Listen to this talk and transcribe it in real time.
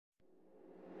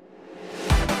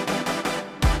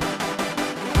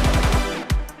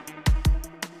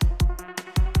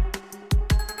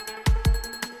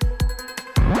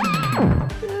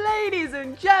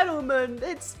done.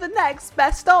 It's the next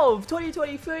best of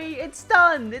 2023. It's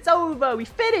done. It's over. We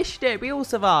finished it. We all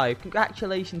survived.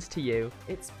 Congratulations to you.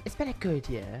 It's been a good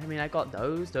year. I mean, I got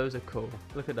those. Those are cool.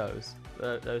 Look at those.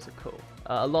 Those are cool.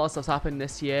 A lot of stuff's happened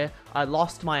this year. I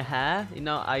lost my hair. You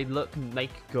know, I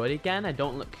make good again. I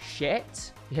don't look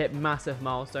shit. We hit massive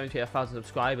milestones. We hit 1,000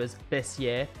 subscribers this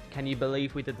year. Can you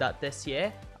believe we did that this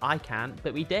year? I can't,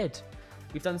 but we did.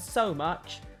 We've done so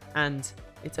much, and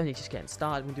it's only just getting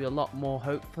started. We'll do a lot more,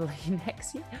 hopefully,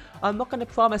 next year. I'm not going to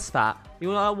promise that.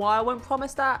 You know why I won't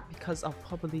promise that? Because I'll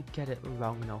probably get it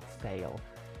wrong and I'll fail.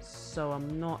 So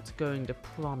I'm not going to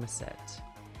promise it.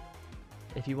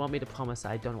 If you want me to promise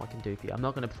that, I don't know what I can do for you. I'm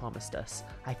not going to promise this.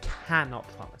 I cannot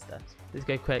promise this. Let's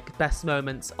go quick. Best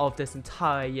moments of this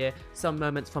entire year. Some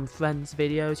moments from friends'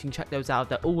 videos. You can check those out.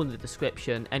 They're all in the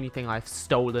description. Anything I've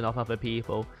stolen off other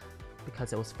people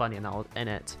because it was funny and I was in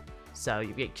it. So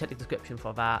you can check the description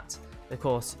for that. Of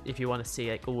course, if you want to see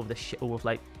like all of the shit, all of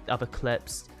like other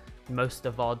clips, most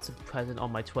of the VODs are present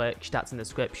on my Twitch. That's in the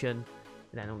description.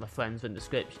 And then all the friends are in the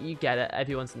description. You get it.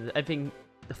 Everything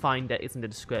to find it is in the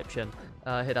description.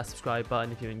 Hit that subscribe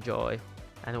button if you enjoy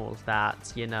and all of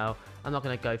that. You know, I'm not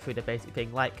going to go through the basic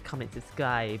thing like, comment,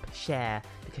 subscribe, share,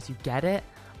 because you get it.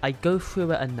 I go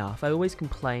through it enough. I always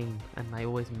complain and I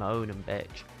always moan and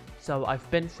bitch. So I've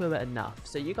been through it enough.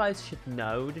 So you guys should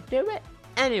know to do it.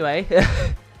 Anyway,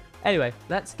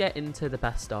 let's get into the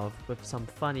best of with some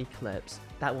funny clips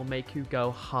that will make you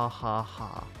go ha ha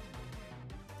ha.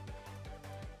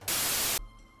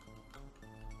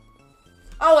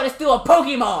 I want to steal a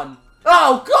Pokemon!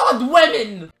 Oh god,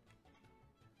 women! Did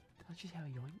I just hear a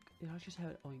yoink? Did I just hear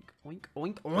an oink? Oink,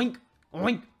 oink, oink,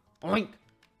 oink, oink,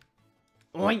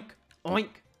 oink, oink.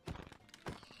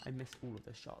 I missed all of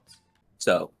the shots.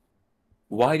 So,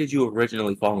 why did you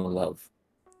originally fall in love?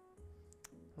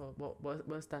 Well,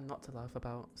 what's there not to love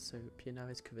about Soup? You know,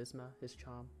 his charisma, his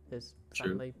charm, his True.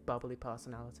 friendly, bubbly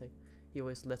personality. He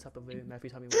always lit up a room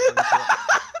every time he walked into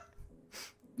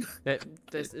it.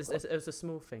 It was the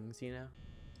small things, you know.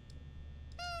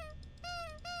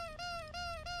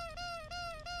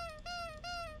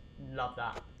 Love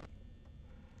that.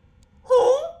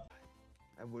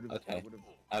 I would have. Okay,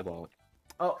 I won't.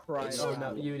 Oh, Right. oh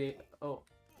no, you need. Oh.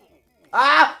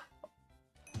 Ah!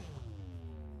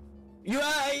 You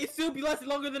Soup, you lasted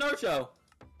longer than Archo.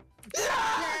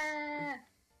 I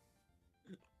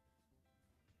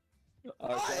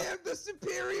am the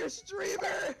superior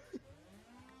streamer.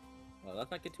 Well,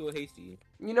 let's not get too hasty.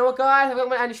 You know what, guys? I'm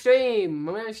gonna end stream.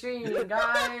 I'm gonna end stream,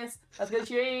 guys. Let's go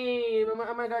stream. I'm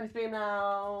gonna go and stream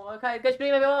now. Okay, good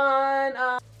stream,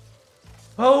 everyone.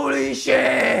 Holy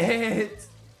shit!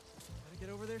 Gotta get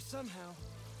over there somehow.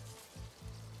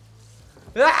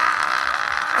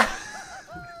 Ah!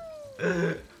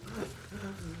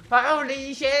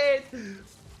 Holy shit!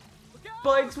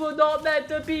 Bikes were not meant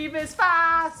to be this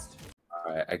fast.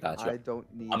 All right, I got you. I don't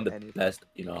need I'm the anything. best.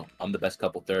 You know, I'm the best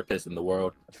couple therapist in the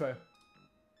world. True.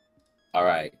 All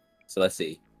right, so let's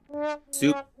see.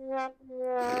 Soup,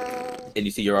 and you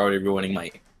see, you're already ruining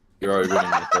my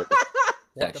therapist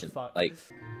section. fuck? Like,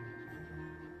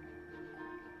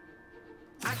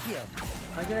 I'm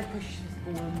gonna push this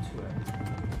ball into it.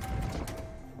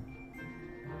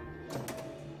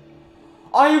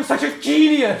 I am such a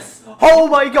genius! Oh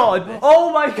my god!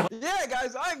 Oh my god! Yeah,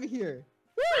 guys, I'm here.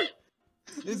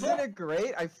 Isn't it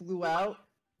great? I flew out.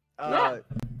 Yeah.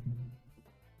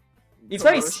 It's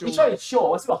very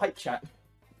short. Let's do a hype check.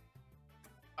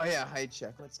 Oh yeah, height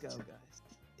check. Let's go, guys.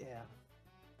 Yeah.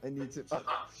 I need to. Oh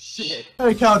shit.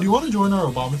 Hey Cal, do you want to join our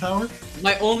Obama Tower?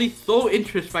 My only sole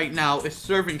interest right now is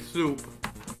serving soup.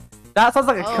 That sounds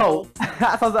like a Oh. cult.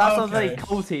 that sounds very Okay.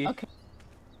 culty. Okay.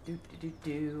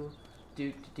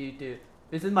 Do.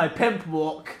 This is my pimp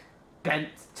walk. Bent,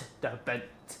 the bent,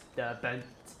 the bent,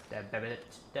 the bent,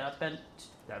 the bent,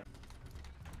 the.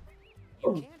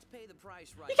 You can't pay the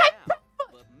price right now,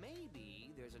 but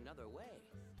maybe there's another way.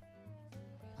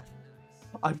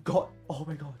 I've got. Oh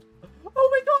my god. Oh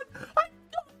my god. I've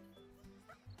got.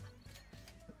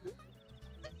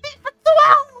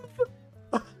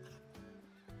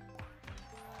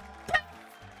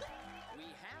 We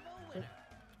have a winner.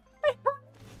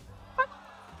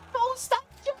 Oh, stop!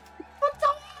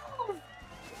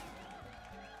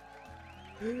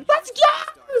 Let's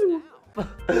go!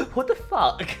 What the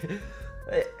fuck?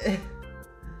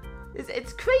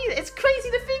 It's crazy. It's crazy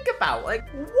to think about. Like,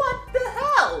 what the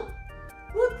hell?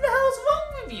 What the hell's wrong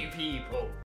with you people?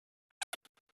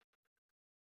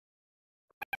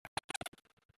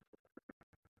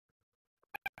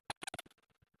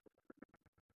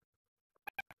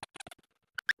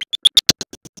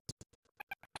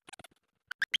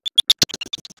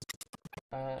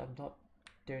 I'm not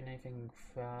doing anything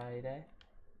Friday.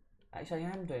 Actually, I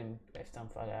am doing bits on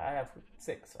Friday. I have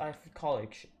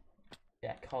college.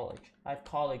 Yeah, college. I have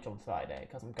college on Friday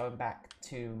because I'm going back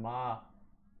tomorrow.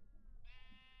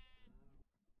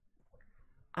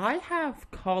 I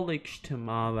have college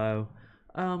tomorrow.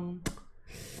 I'm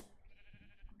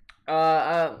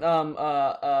gonna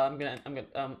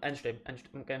end stream. I'm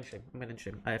gonna end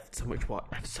stream. I have so much work.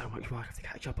 I have to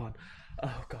catch up on.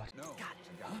 Oh god. No. Got it.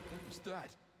 What was that?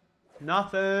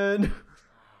 Nothing.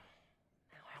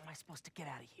 How am I supposed to get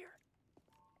out of here?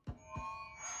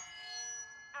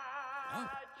 I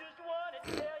just want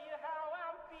to tell you how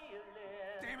I'm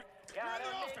feeling. Damn it! Gotta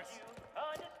You're in the make office. you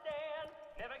understand.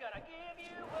 Never gonna give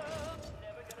you up.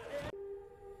 Never gonna let.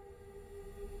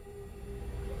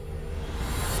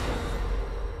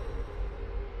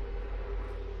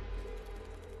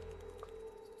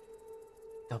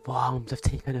 The worms have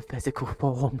taken a physical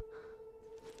form.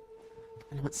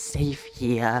 I'm not safe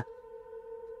here.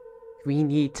 We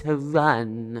need to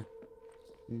run.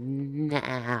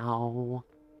 Now.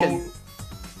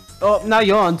 Oh, now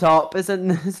you're on top.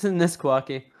 Isn't this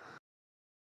quirky?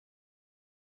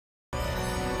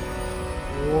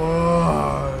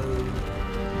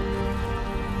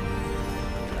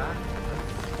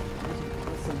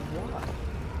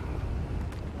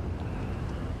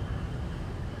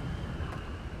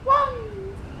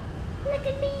 Look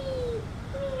at me!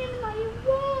 Me and my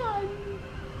wand!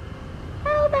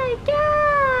 Oh my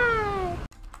god!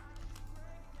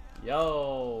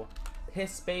 Yo,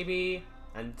 piss baby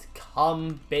and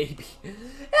cum baby.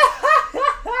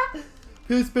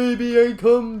 Piss baby and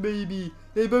cum baby.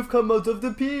 They both come out of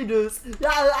the penis.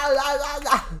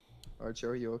 Archo,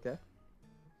 are you okay?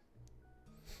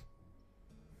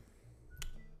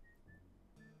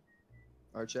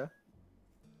 Archo?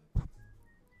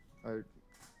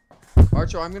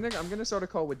 Archo, I'm gonna start a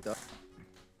call with Duck.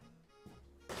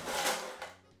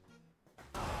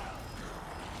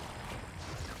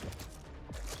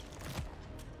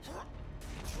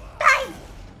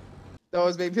 That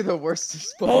was maybe the worst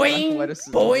display of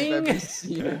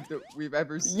athleticism we've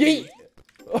ever seen. Yeet.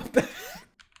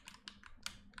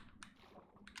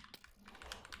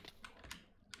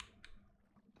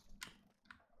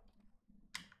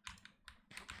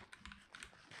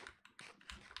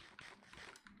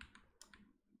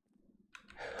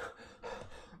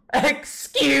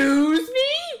 Excuse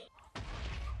me?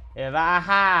 If I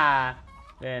have,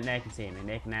 then they can see me.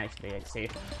 They can actually see.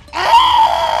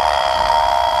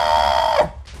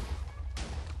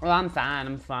 Well, I'm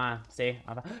fine. See,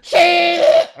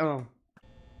 shit. Oh.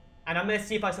 And I'm gonna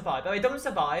see if I survive. If I don't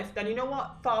survive, then you know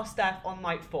what? Fast death on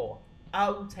night 4.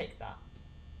 I'll take that.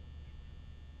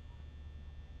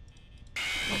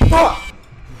 Fuck!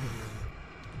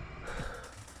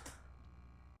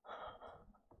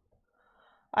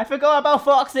 I forgot about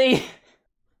Foxy!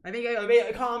 I think I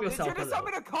mean, calm yourself. You just want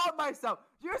me to calm myself.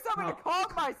 You just want me to calm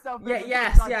myself. Yeah,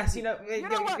 yes. You know,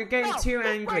 you're getting too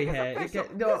angry here. This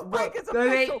break is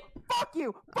official. Fuck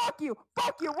you.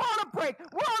 We're on a break.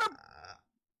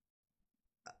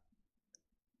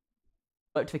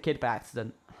 Worked for kid by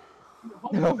accident.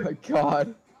 Oh my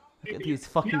god. Look at these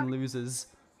fucking losers.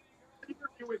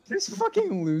 These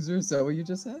fucking losers. Is that what you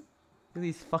just said? Look at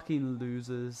these fucking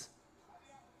losers.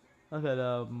 Look at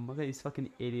Look at these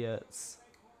fucking idiots.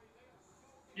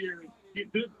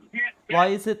 Why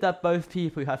is it that both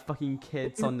people who have fucking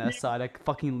kids on their side are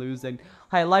fucking losing?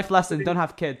 Hey, life lesson, don't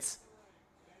have kids.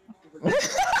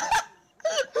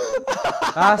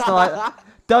 That's not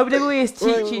WWE is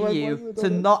teaching you to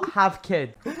not have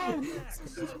kids.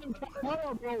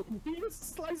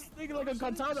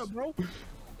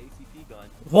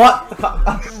 What the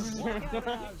fuck?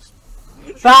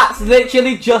 That's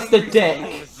literally just a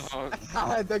dick.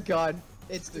 The gun.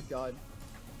 It's the gun.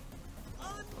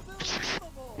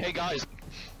 Hey guys.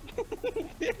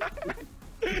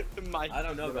 I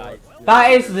don't know, guys.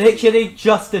 That is literally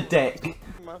just a dick.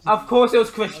 Of course it was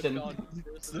Christian. Of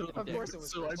course it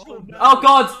was. Oh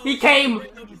god, he came!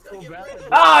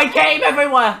 Oh, he came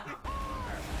everywhere!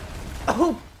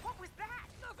 Oh! What was that?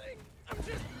 Nothing. I'm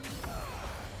just.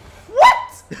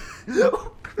 What?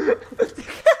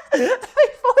 My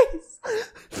voice!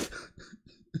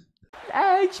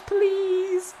 Edge,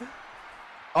 please!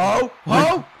 Oh!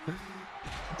 No!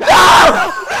 No!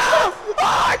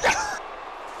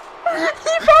 Oh, he fell off!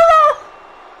 He fell off!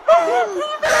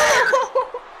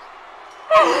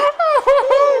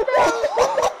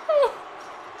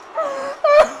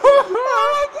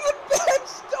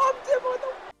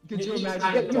 Could you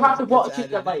imagine? You have to watch it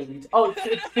delayed. Oh,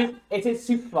 it is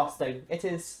soup frosting. It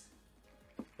is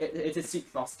soup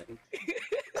frosting.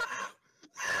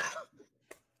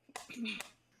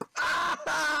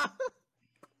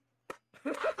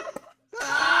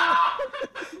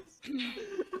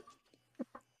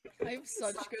 I have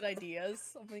such good ideas.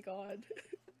 Oh my god.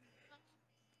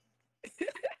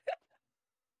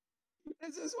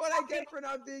 This is what I get for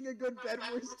not being a good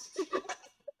bedwars.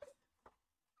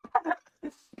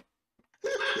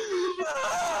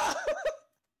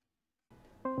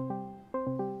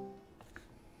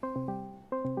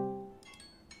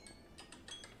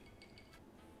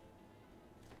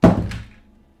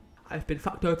 I've been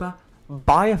fucked over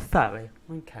by a fairy.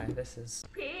 Okay, this is.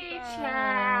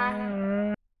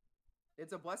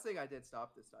 It's a blessing I did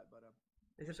stop this time, but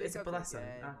It's a blessing.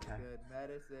 Okay. Good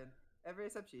medicine. Every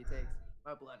step she takes,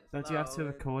 my blood is. Don't you have to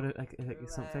record it like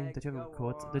something? Did you have to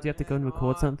record? Go Did you have to go and on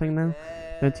record something now?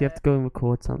 again. Don't you have to go and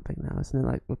record something now? Isn't it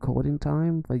like recording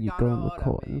time? Where you go and Gotta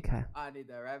record? be. Okay. I need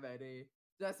the remedy.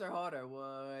 Just her harder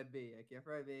would be a cure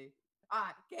for me.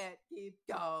 I can't keep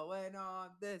going on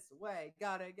this way.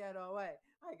 Gotta get away.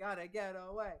 I gotta get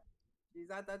away. She's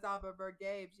at the top of her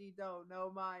game. She don't know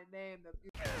my name.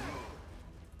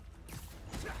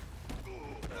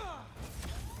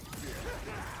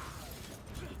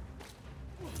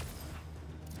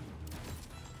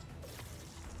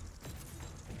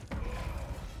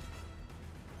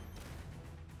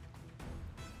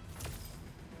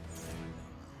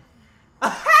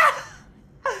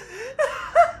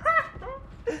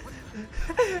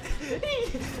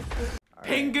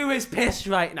 Pingu is pissed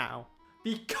right now.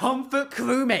 The comfort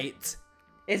crewmate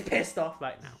is pissed off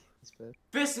right now.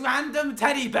 This random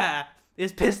teddy bear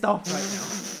is pissed off right now.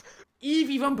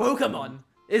 Eevee from Pokemon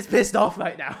is pissed off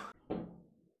right now.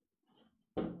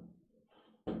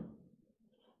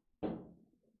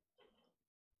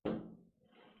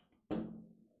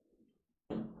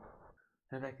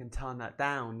 Maybe I can turn that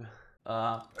down.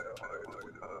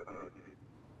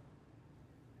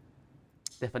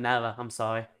 Different error, I'm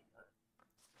sorry.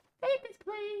 Take this,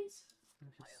 please.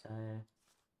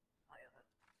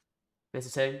 Just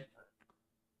visiting.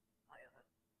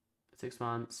 6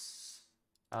 months.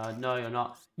 No, you're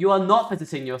not. You are not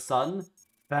visiting your son.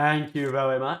 Thank you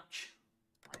very much.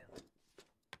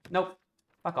 Nope.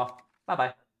 Fuck off.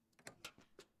 Bye-bye.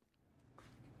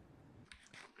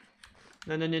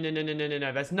 No.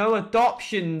 There's no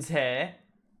adoptions here.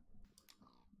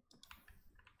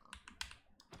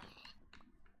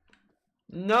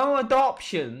 No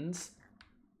adoptions.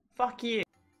 Fuck you.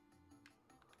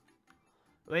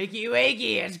 Wakey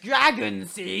wakey, it's dragon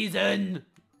season.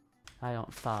 I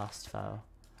don't fast though.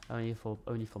 Only for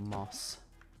Moss.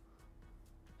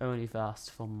 Only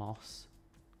fast for Moss.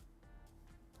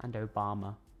 And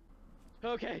Obama.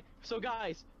 Okay, so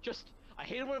guys, I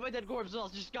hate one of my dead corpses.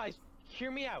 Just guys,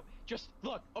 hear me out. Just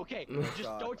look, okay. Just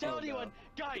don't tell anyone. No.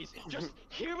 Guys, just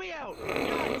hear me out.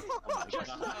 Guys,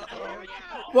 just hear me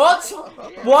out. What?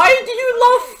 Why do you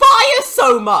love fire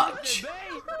so much?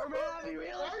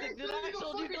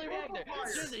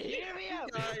 Just hear me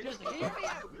out. Just hear me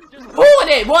out.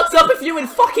 Hornet, what's up with you in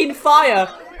fucking fire?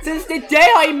 Since the day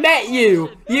I met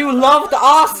you, you loved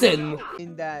arson.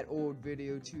 In that old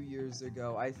video 2 years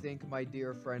ago, I think my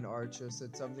dear friend Archo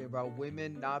said something about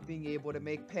women not being able to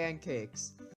make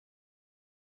pancakes.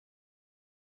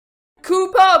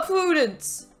 Cooper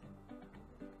Prudence!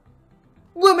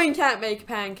 Women can't make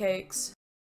pancakes.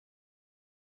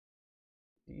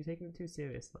 You're taking it too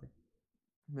seriously.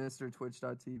 Mr.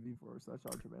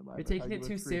 Twitch.tv/archomanlive. You're taking it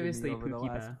too seriously, over the Pookie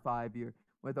last Bear. 5 years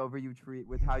with how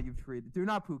you've treated. Do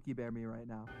not Pookie Bear me right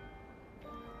now.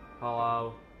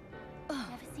 Hello.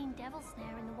 Never seen devil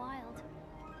snare in the wild.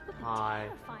 Would be Hi.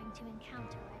 terrifying to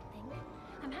encounter, I think.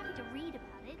 I'm happy to read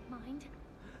about it, mind.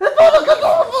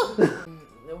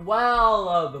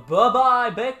 Well,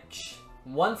 bye-bye, bitch.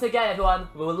 Once again, everyone,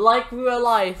 we would like real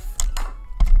life.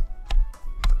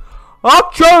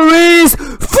 Archo is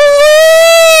free!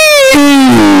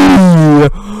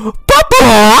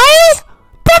 Bye-bye!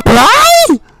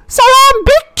 Bye-bye! So long,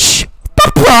 bitch!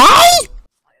 Bye-bye!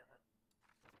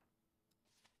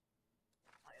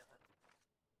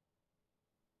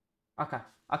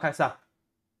 Okay, sir.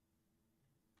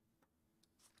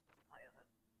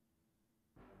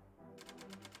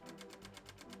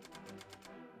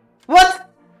 What?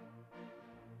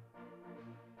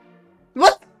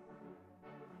 What?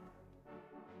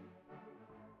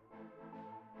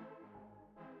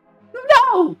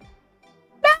 No!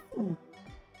 No!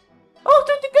 Oh,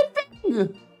 such a good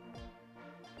thing!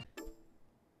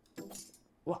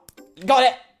 What? Got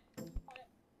it!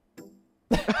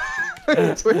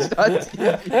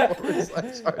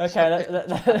 Twitch.tv/archoman. Okay,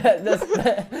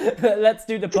 let's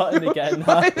do the button again.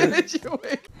 Why did you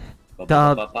wait?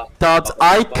 Dad,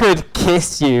 I could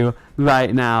kiss you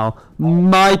right now.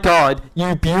 My God,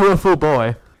 you beautiful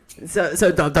boy.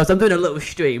 So Dubs, I'm doing a little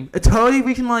stream. A totally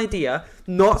original idea,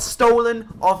 not stolen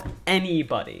of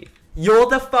anybody. You're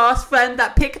the first friend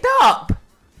that picked up.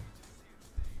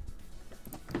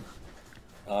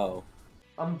 Oh.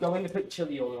 I'm going to put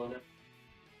chili oil on it.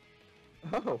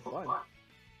 Oh, fun.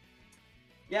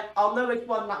 Yeah, I'll know which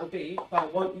one that will be, but I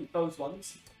won't eat those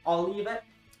ones. I'll leave it.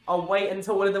 I'll wait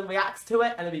until one of them reacts to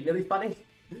it, and it'll be really funny.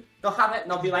 They'll have it,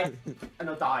 and I'll be like, and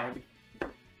they'll die. It'll be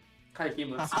kind of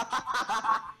humorous.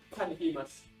 Kind of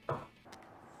humorous.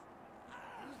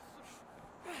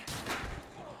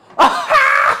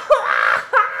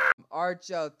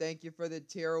 Archo, thank you for the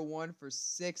tier 1 for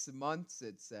 6 months,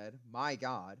 it said. My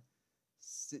God.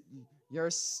 You're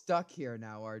stuck here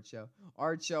now, Archo.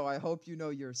 Archo, I hope you know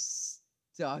you're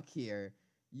stuck here.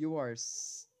 You are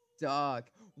stuck.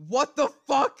 What the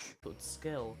fuck? Good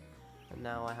skill. And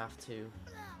now I have to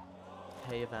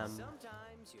pay them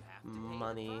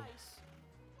money.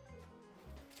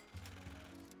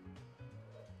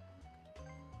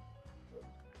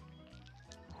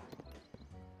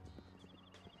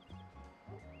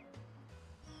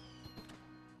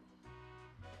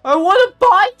 I want to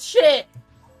buy shit!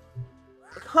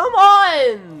 Come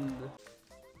on!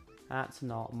 That's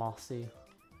not mossy.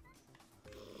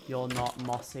 You're not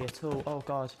mossy at all. Oh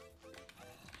God.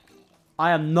 I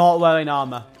am not wearing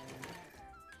armor.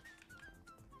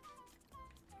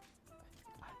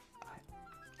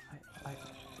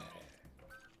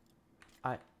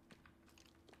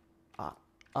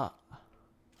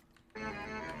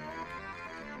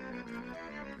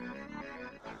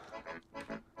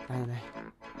 Anyway.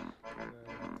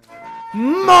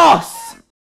 Moss!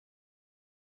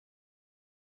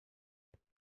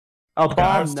 Oh,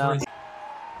 bomb now.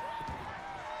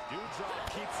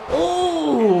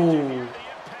 Oh!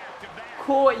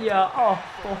 Caught ya! Oh,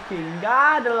 fucking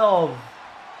God, love!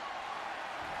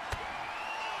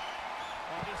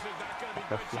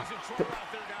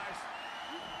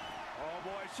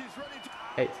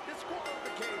 Hey.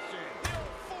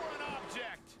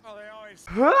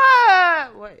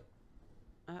 Wait.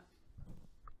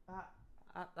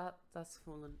 That's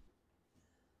fallen.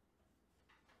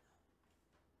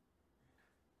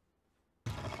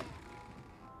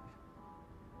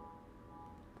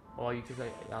 Or you could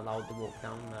like allow the walk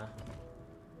down there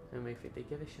and we think they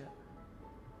give a shit.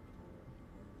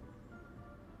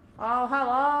 Oh,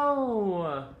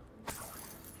 hello!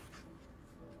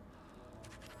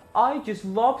 I just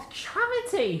robbed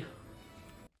charity!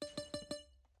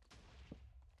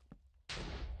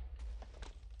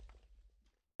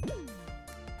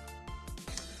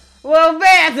 Well,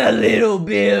 that's a little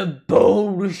bit of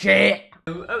bullshit!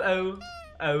 Oh.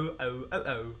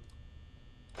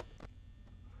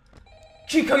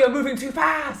 Chico, you're moving too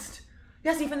fast! He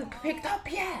hasn't even picked up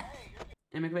yet!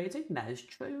 Immigrating? That is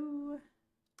true.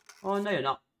 Oh, no, you're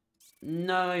not.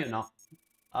 No, you're not.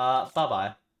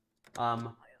 Bye-bye.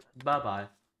 Bye-bye.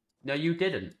 No, you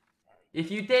didn't. If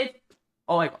you did...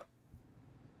 Oh my God.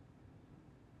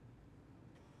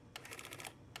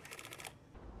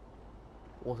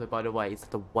 Also, by the way, is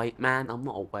that a white man? I'm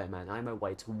not a white man. I'm a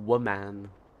white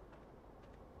woman.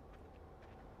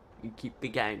 You keep the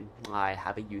game. I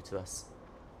have a uterus.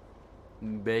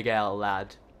 Big L,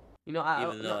 lad. You know,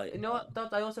 you know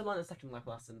what? I also learned a second life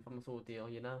lesson from this ordeal,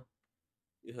 you know?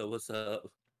 Yeah, what's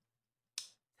up?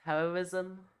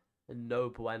 Terrorism, no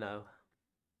bueno.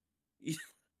 Yeah.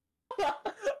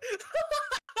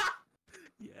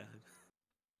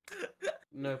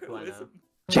 No bueno.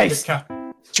 Chase cat.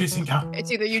 Chasing cat.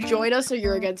 It's either you join us or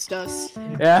you're against us.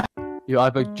 Yeah. You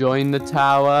either join the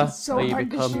tower So or you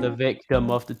hard to become shoot. the victim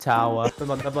of the tower.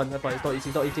 Come on. It's not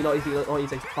easy, not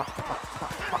easy. Fuck.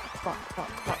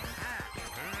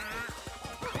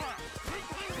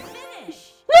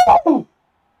 No!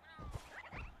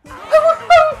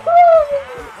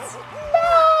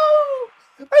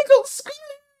 I got screwed!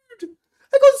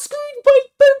 by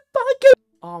Bugger!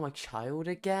 Oh, my child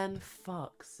again?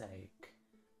 Fuck's sake.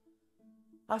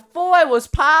 I thought I was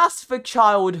past the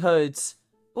childhood.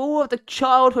 All of the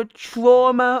childhood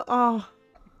trauma. Oh.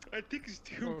 I think it's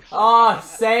too. Oh,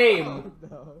 same. Oh,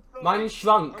 no. Mine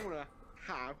shrunk. I wanna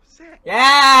have sex.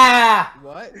 Yeah!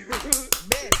 What?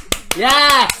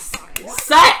 Yes!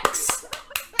 Sex!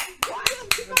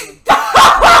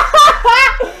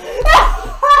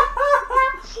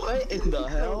 What in the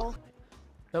hell?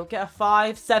 Don't get a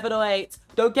 5, 7, or 8.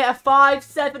 Don't get a 5,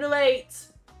 7, or 8.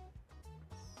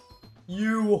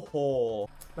 You whore.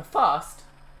 But first,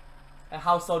 a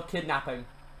household kidnapping.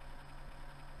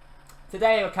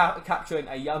 Today we're capturing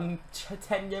a young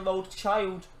 10-year-old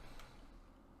child.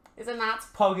 Isn't that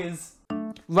poggers?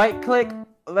 Right click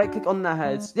on their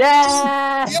heads.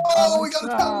 Yeah! Yo, we got a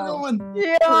counter going!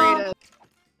 Yeah!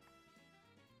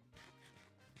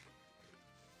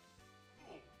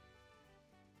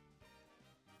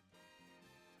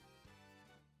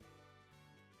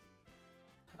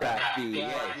 Crack the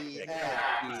egg. Crack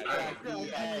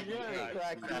the egg.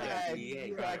 Crack the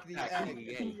egg. Crack the egg. Crack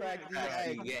the egg.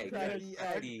 Crack the egg.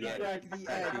 Crack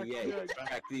the egg.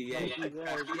 Crack the egg.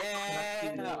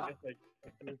 Yeah!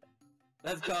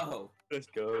 Let's go. Let's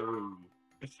go.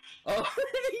 Oh,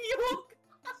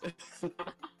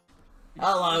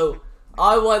 Hello.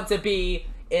 I want to be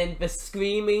in the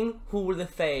Screaming Hall of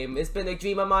Fame. It's been a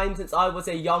dream of mine since I was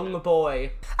a young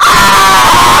boy.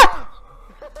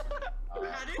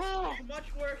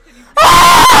 Much worse than you.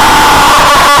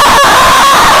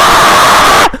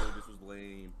 this was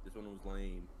lame. This one was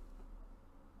lame.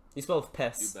 You smell of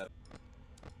piss.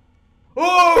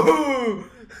 Oh!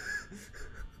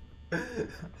 I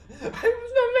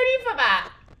was not ready for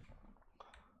that.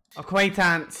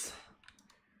 Acquaintance.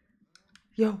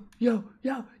 Yo,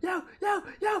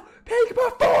 peak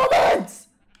performance!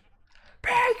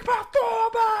 Peak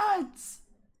performance!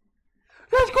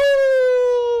 Let's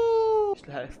go! Just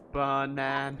let it burn,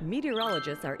 man.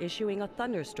 Meteorologists are issuing a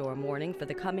thunderstorm warning for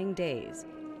the coming days.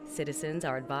 Citizens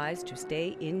are advised to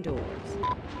stay indoors.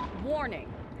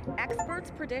 Warning!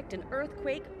 Experts predict an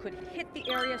earthquake could hit the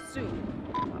area soon.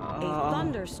 A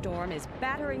thunderstorm is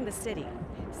battering the city.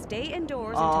 Stay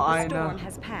indoors until the storm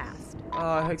has passed.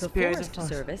 The Forest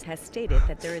Service has stated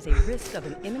that there is a risk of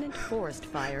an imminent forest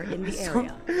fire in the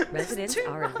area. Residents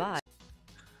are advised.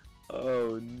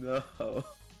 Oh no.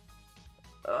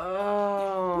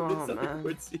 Oh, man.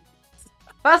 That's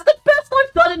That's the best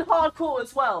I've done in hardcore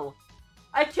as well.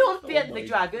 I killed the Ender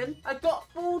Dragon, I got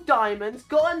 4 diamonds,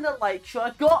 got in the Elytra, I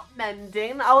got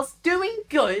mending, I was doing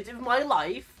good with my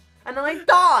life, and then I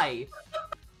die!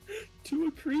 to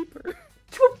a creeper.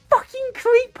 To a fucking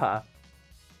creeper!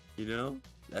 You know,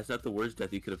 that's not the worst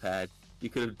death you could have had. You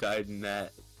could have died in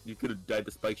that. You could have died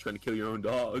to spikes trying to kill your own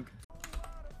dog.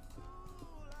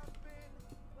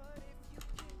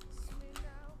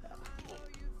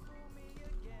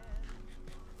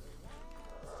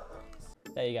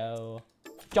 There you go.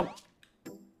 Jump!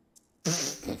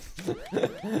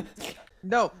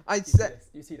 No, I said.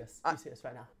 You see this. You see this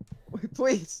right now.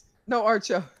 Please. No,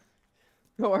 Archo.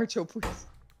 No, Archo, please.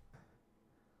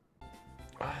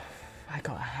 I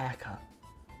got a haircut.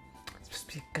 It's supposed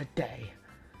to be a good day.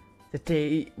 The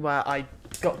day where I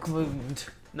got groomed.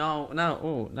 No,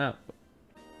 oh, no.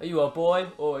 Are you a boy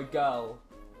or a girl?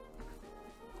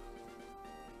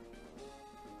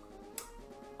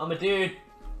 I'm a dude.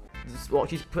 Just watch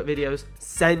these videos.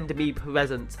 Send me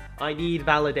presents. I need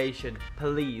validation,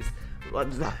 please. We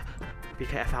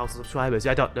get 1,000 subscribers.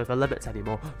 I don't know the limits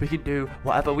anymore. We can do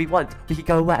whatever we want. We can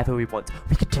go wherever we want.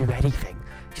 We can do anything.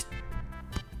 Just.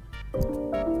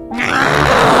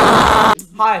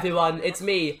 Hi everyone, it's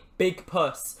me, Big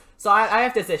Puss. So I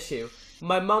have this issue.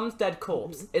 My mum's dead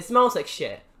corpse. It smells like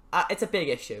shit. It's a big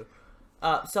issue.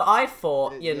 So I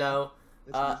thought, you know,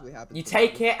 you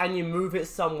take it and you move it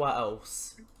somewhere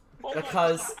else.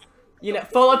 Because, you know,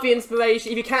 follow the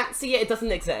inspiration. If you can't see it, it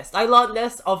doesn't exist. I learned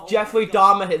this of Jeffrey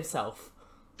Dahmer himself.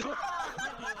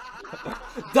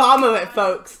 Dahmer it,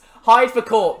 folks. Hide the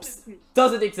corpse.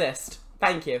 Doesn't exist.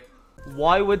 Thank you.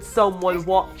 Why would someone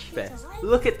watch this?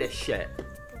 Look at this shit.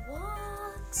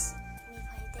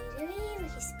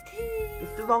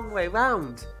 It's the wrong way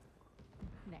round.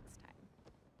 Next time.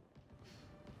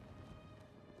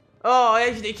 Oh, I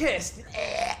actually kissed.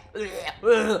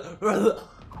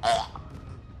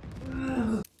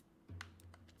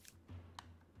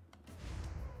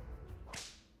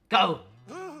 Go.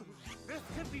 This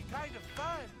could be kind of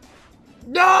fun.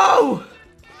 No!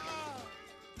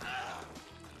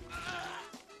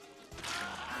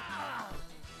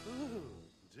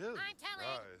 I'm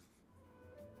telling.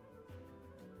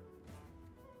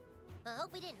 I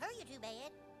hope we didn't hurt you too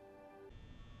bad.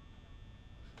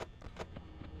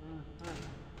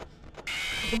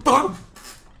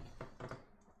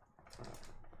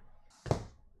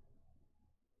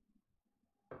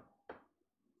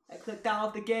 I clicked out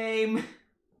of the game.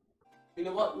 You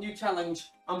know what? New challenge.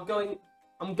 I'm going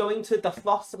to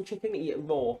defrost some chicken and eat it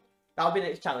raw. That'll be the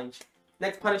next challenge.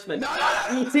 Next punishment.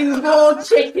 Eating raw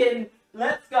chicken.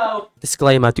 Let's go.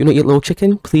 Disclaimer, do not eat raw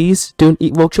chicken. Please don't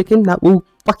eat raw chicken. That will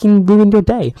fucking ruin your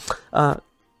day.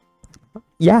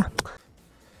 Yeah.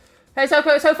 Hey, so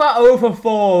far 0 for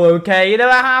 4, okay? You know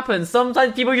what happens?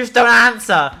 Sometimes people just don't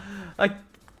answer. Like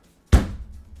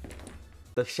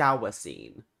the shower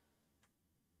scene.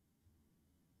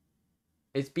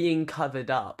 It's being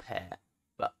covered up here,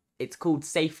 but It's called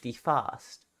safety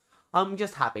first. I'm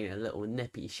just having a little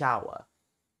nippy shower.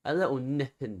 A little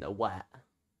nip in the wet.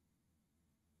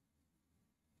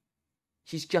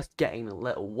 She's just getting a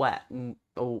little wet.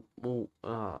 Oh.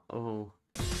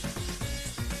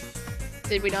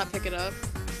 Did we not pick it up?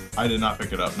 I did not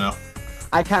pick it up, no.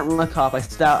 I can't look up. I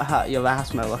stare at your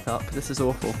ass when I look up. This is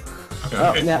awful.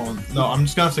 Okay, yeah. well, no, I'm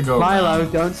just gonna have to go. Milo,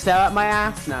 don't stare at my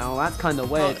ass now. That's kind of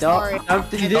weird. Sorry.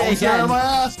 Don't you do it stare again. at my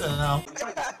ass now.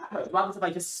 What happens if I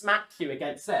just smack you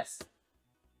against this?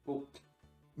 Ooh.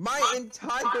 My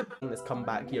entire This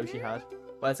comeback Yoshi had.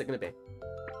 Where's it going to be?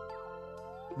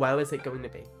 Where is it going to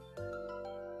be?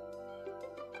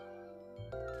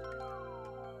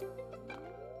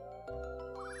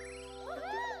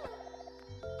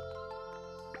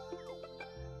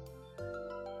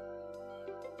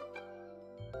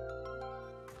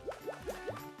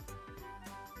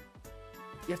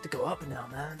 You have to go up now,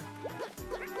 man.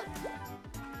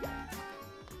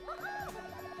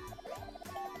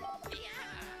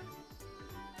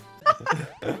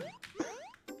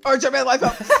 Archo, man, life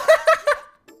up.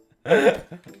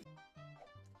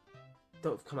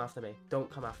 Don't come after me. Don't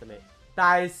come after me.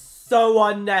 That is so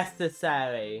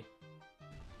unnecessary.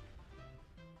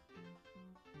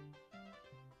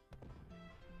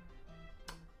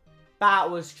 That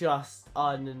was just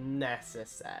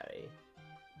unnecessary.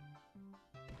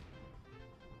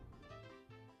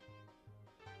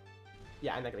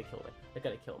 Yeah, and they're gonna kill me. They're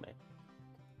gonna kill me.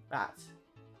 That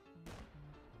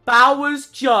was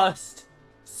just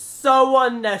so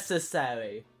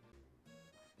unnecessary.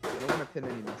 I don't want to pin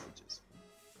any messages.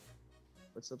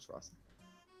 What's up, Frosty?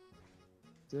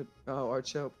 Dude, oh,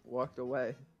 Archo walked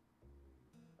away.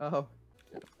 Oh.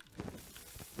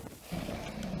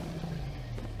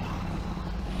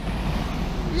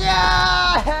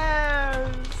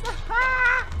 Yes!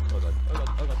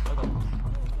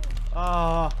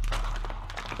 Oh.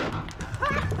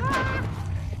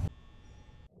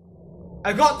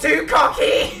 I got too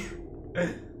cocky!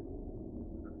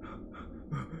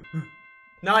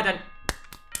 No, I didn't.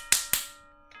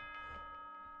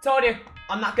 Told you,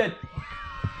 I'm not good.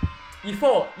 You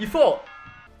fought.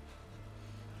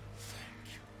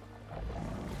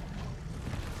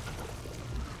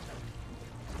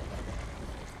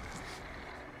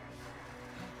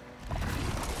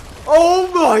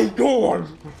 Oh my god!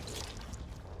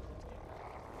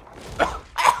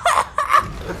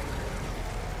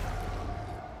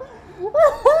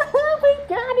 Oh my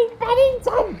god, he's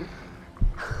Bennington!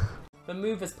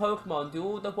 Remove as Pokemon, do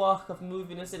all the work of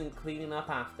moving us in and cleaning up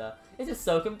after. This is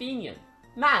so convenient.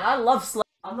 Man, I love slime.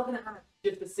 I'm not gonna add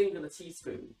just a singular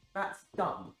teaspoon. That's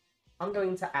dumb. I'm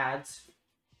going to add...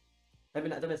 I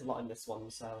mean, I've done this a lot in this one,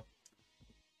 so...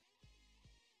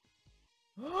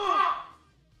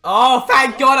 Oh,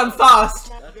 thank God I'm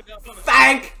fast!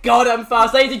 Thank God I'm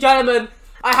fast! Ladies and gentlemen,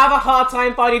 I have a hard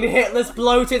time finding Hitler's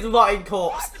bloated rotting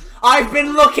corpse. I've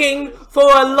been looking for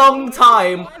a long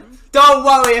time. Don't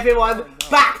worry, everyone.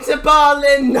 Back to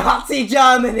Berlin, Nazi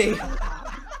Germany.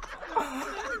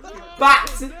 Back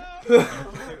to the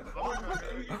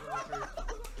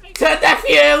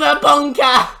Fuhrer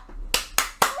bunker.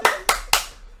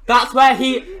 That's where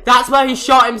he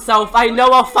shot himself. I know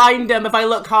I'll find him if I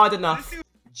look hard enough.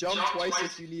 Jump twice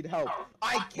if you need help.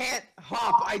 I can't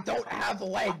hop. I don't have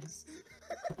legs.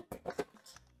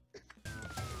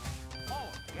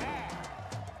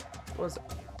 What was it?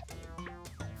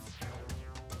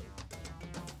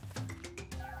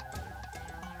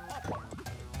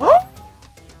 Oh!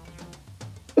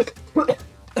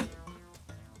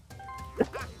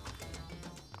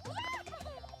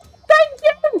 Thank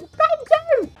you!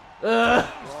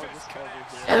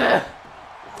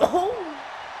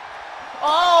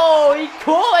 Oh, he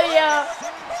caught ya!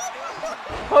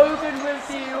 Hogan with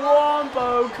the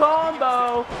wombo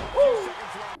combo! Woo.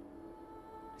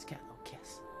 Let's get a little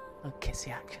kiss. A little kissy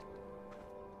action.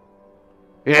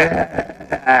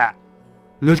 Yeah!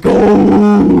 Let's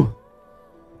go!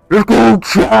 Let's go,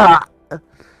 chat!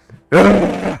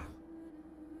 Yeah!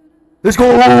 Let's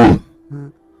go!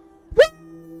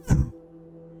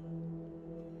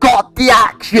 Got the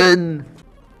action!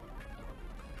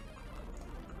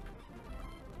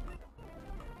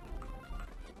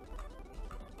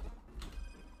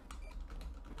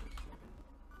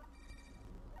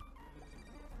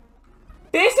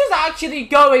 This is actually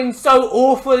going so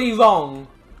awfully wrong.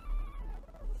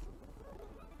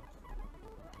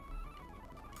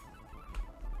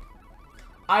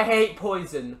 I hate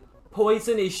poison.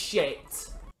 Poison is shit.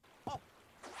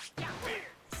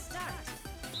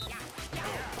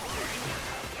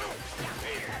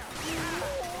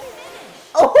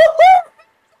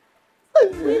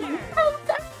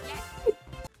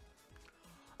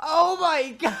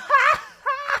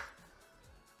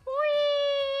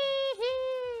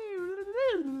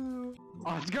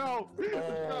 Let's go.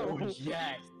 Oh, Let's go.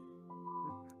 yes.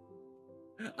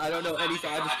 I don't know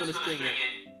anything. I'm just gonna sing it.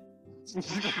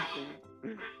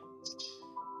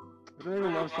 I don't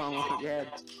even love song off your head.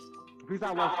 Who's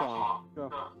that love song?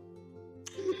 Go.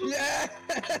 Yeah!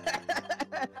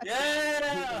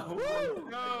 Yeah! Woo!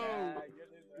 Go!